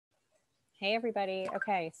Hey everybody.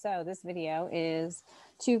 Okay, so this video is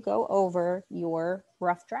to go over your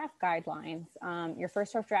rough draft guidelines. Your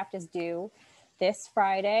first rough draft is due this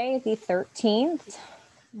Friday, the 13th.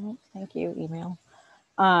 Oh, thank you, email.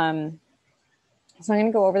 So I'm going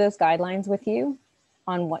to go over those guidelines with you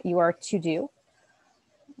on what you are to do.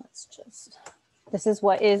 This is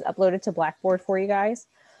what is uploaded to Blackboard for you guys.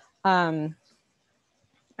 I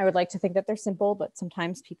would like to think that they're simple, but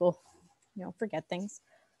sometimes people, forget things.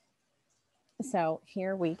 So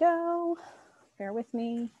here we go. Bear with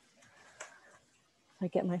me. I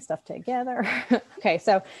get my stuff together. Okay,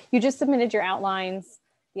 so you just submitted your outlines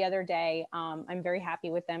the other day. I'm very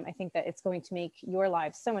happy with them. I think that it's going to make your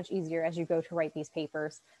lives so much easier as you go to write these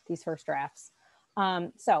papers, these first drafts.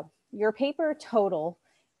 So your paper total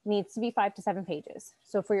needs to be 5 to 7 pages.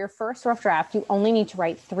 So for your first rough draft, you only need to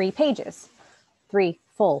write 3 pages, 3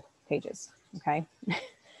 full pages, okay?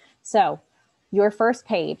 So your first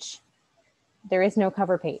page, there is no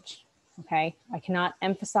cover page, okay? I cannot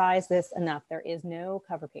emphasize this enough. There is no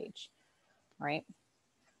cover page, all right?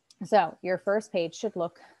 So your first page should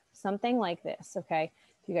look something like this, okay?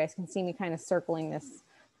 If you guys can see me kind of circling this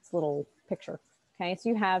little picture, okay? So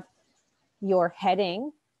you have your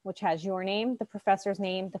heading, which has your name, the professor's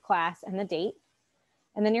name, the class, and the date.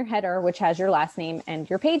 And then your header, which has your last name and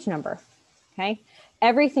your page number, okay?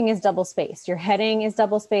 Everything is double spaced. Your heading is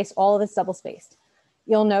double spaced. All of it's double spaced.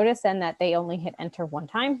 You'll notice then that they only hit enter one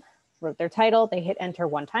time, wrote their title, they hit enter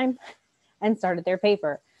one time, and started their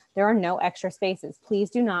paper. There are no extra spaces. Please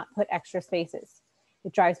do not put extra spaces.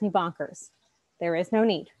 It drives me bonkers. There is no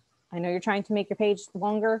need. I know you're trying to make your page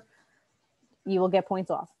longer. You will get points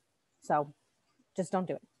off. So just don't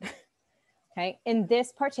do it. Okay. In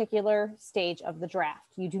this particular stage of the draft,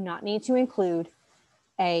 you do not need to include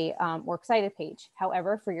a works cited page.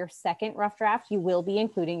 However, for your second rough draft, you will be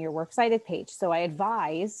including your works cited page. So I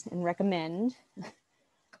advise and recommend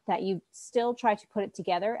that you still try to put it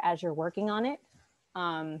together as you're working on it.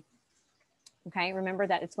 Okay, remember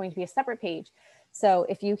that it's going to be a separate page. So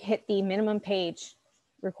if you hit the minimum page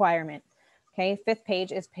requirement, okay, 5th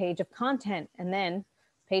page is page of content, and then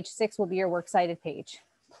page 6 will be your works cited page.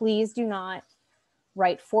 Please do not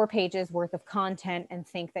write 4 pages worth of content and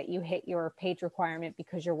think that you hit your page requirement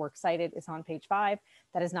because your works cited is on page 5.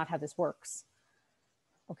 That is not how this works.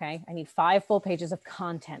 Okay, I need 5 full pages of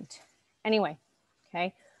content. Anyway,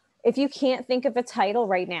 okay, if you can't think of a title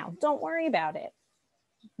right now, don't worry about it.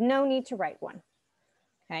 No need to write one,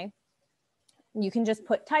 okay? You can just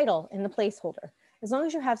put title in the placeholder. As long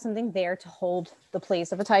as you have something there to hold the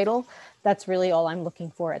place of a title, that's really all I'm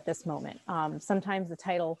looking for at this moment. Sometimes the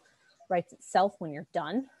title writes itself when you're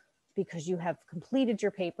done because you have completed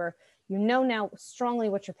your paper. You know now strongly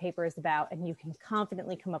what your paper is about, and you can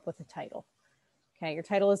confidently come up with a title. Okay, your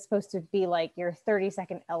title is supposed to be like your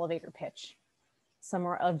 30-second elevator pitch,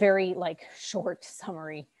 somewhere a very short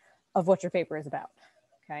summary of what your paper is about.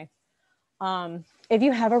 Okay. If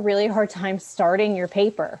you have a really hard time starting your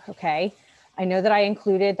paper, okay, I know that I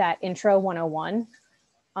included that Intro 101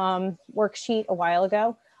 worksheet a while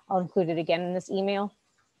ago. I'll include it again in this email.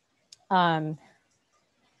 You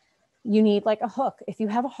need a hook. If you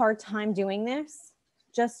have a hard time doing this,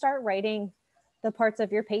 just start writing the parts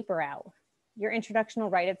of your paper out. Your introduction will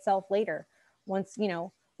write itself later. Once you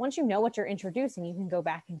know what you're introducing, you can go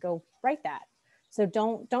back and go write that. So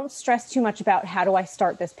don't stress too much about how do I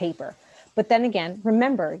start this paper. But then again,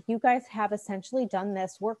 remember, you guys have essentially done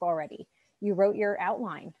this work already. You wrote your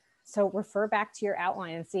outline. So refer back to your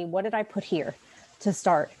outline and see, what did I put here to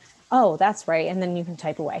start? Oh, that's right. And then you can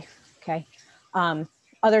type away. Okay.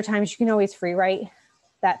 Other times you can always free write.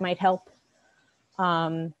 That might help.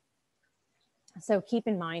 So keep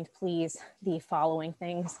in mind, please, the following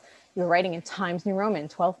things. You're writing in Times New Roman,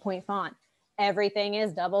 12-point font. Everything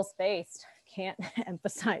is double spaced. Can't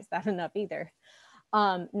emphasize that enough either.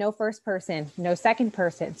 No first person, no second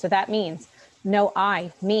person. So that means no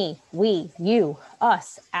I, me, we, you,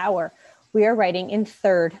 us, our. We are writing in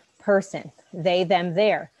third person. They, them,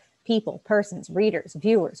 their. People, persons, readers,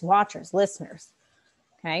 viewers, watchers, listeners.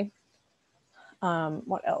 Okay.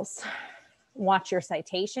 What else? Watch your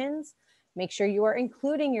citations. Make sure you are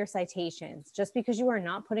including your citations. Just because you are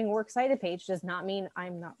not putting a works cited page does not mean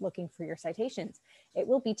I'm not looking for your citations. It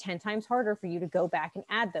will be 10 times harder for you to go back and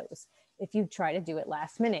add those if you try to do it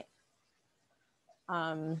last minute.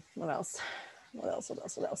 What else?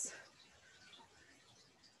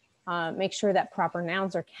 Make sure that proper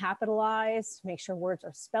nouns are capitalized. Make sure words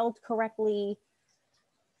are spelled correctly.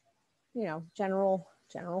 General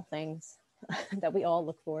things that we all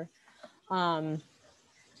look for.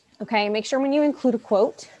 Okay, make sure when you include a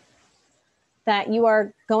quote that you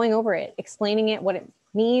are going over it, explaining it, what it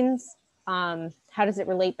means, How does it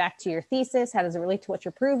relate back to your thesis? How does it relate to what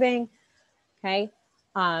you're proving? Okay.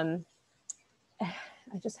 I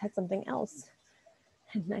just had something else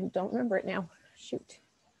and I don't remember it now. Shoot.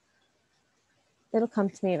 It'll come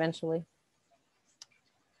to me eventually.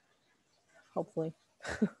 Hopefully.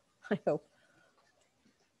 I hope.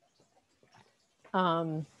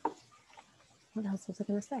 What else was I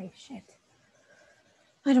going to say? Shit.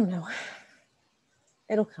 I don't know.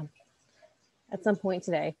 It'll come. At some point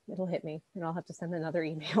today, it'll hit me and I'll have to send another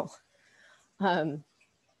email. All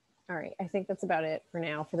right. I think that's about it for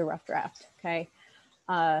now for the rough draft. Okay.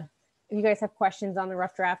 If you guys have questions on the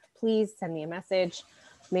rough draft, please send me a message.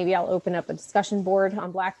 Maybe I'll open up a discussion board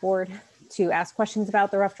on Blackboard to ask questions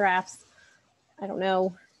about the rough drafts. I don't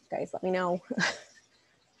know. Guys, let me know.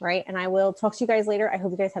 Right. And I will talk to you guys later. I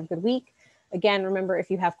hope you guys have a good week. Again, remember, if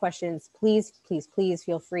you have questions, please, please, please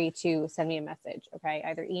feel free to send me a message. Okay.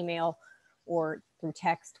 Either email or through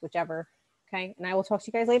text, whichever. Okay. And I will talk to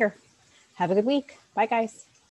you guys later. Have a good week. Bye, guys.